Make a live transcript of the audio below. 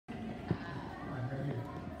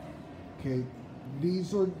Okay,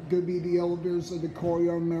 these are going to be the elevators of the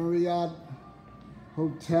Courtyard Marriott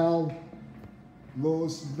Hotel,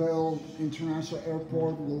 Louisville International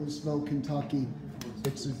Airport, Louisville, Kentucky.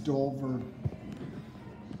 It's a Dover.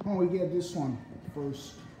 Oh, we get this one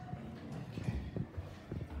first. Okay.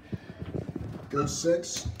 Go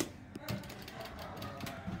 6.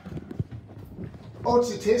 Oh,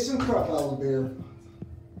 it's a Thyssenkrupp elevator.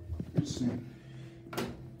 Interesting.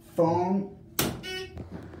 Phone.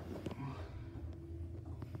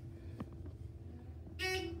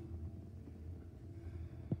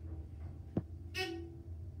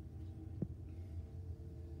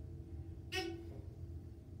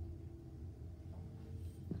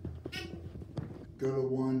 Go to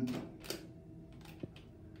 1.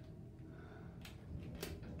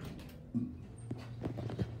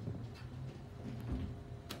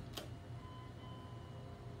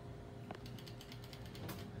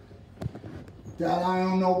 Dad, I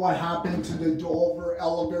don't know what happened to the Dover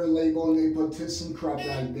elevator label and they put Thyssenkrupp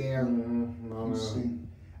right there. No.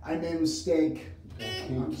 I made a mistake.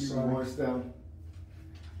 I'm sorry. Down.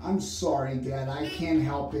 I'm sorry, Dad. I can't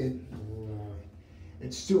help it.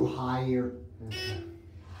 It's too high here. Okay.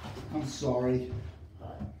 I'm sorry.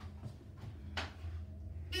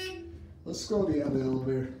 Let's go to the other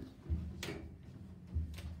elevator.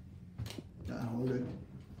 Hold it.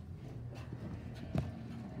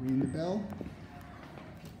 Ring the bell.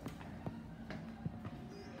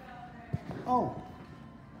 Oh,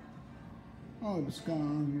 what's going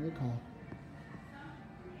on your call?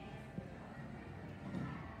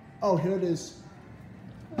 Oh, here it is.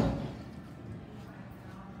 There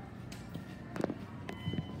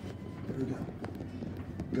we go.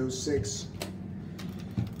 Go 6.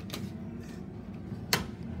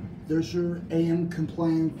 There's your AM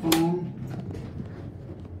complaint phone.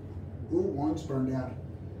 Ooh, one's burned out.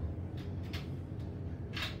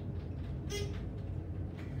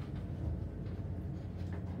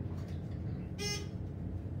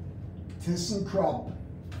 Thyssenkrupp.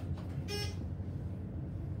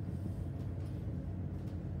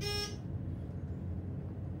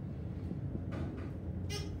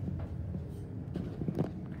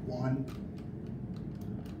 One.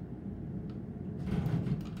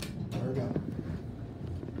 There we go.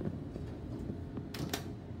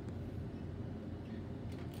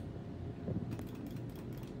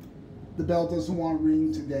 The bell doesn't want to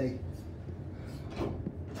ring today.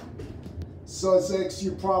 Sussex,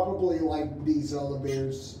 you probably like these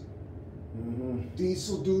elevators.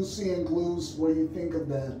 Diesel, Doocy, and Glues, what do you think of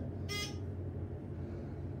that?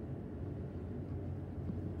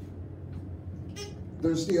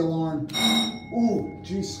 There's the alarm. Ooh,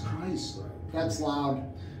 Jesus Christ. That's loud.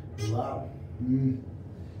 Loud.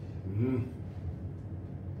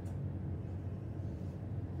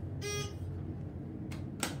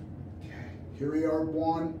 Here we are,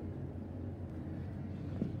 1.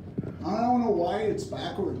 I don't know why it's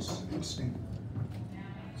backwards. Interesting.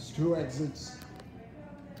 It's 2 exits.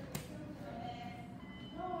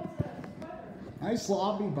 Nice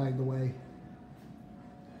lobby, by the way.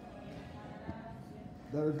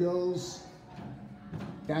 There goes.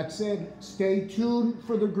 That's it. Stay tuned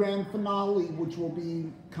for the grand finale, which will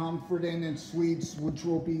be Comfort Inn and Suites, which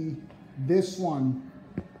will be this one.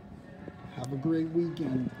 Have a great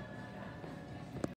weekend.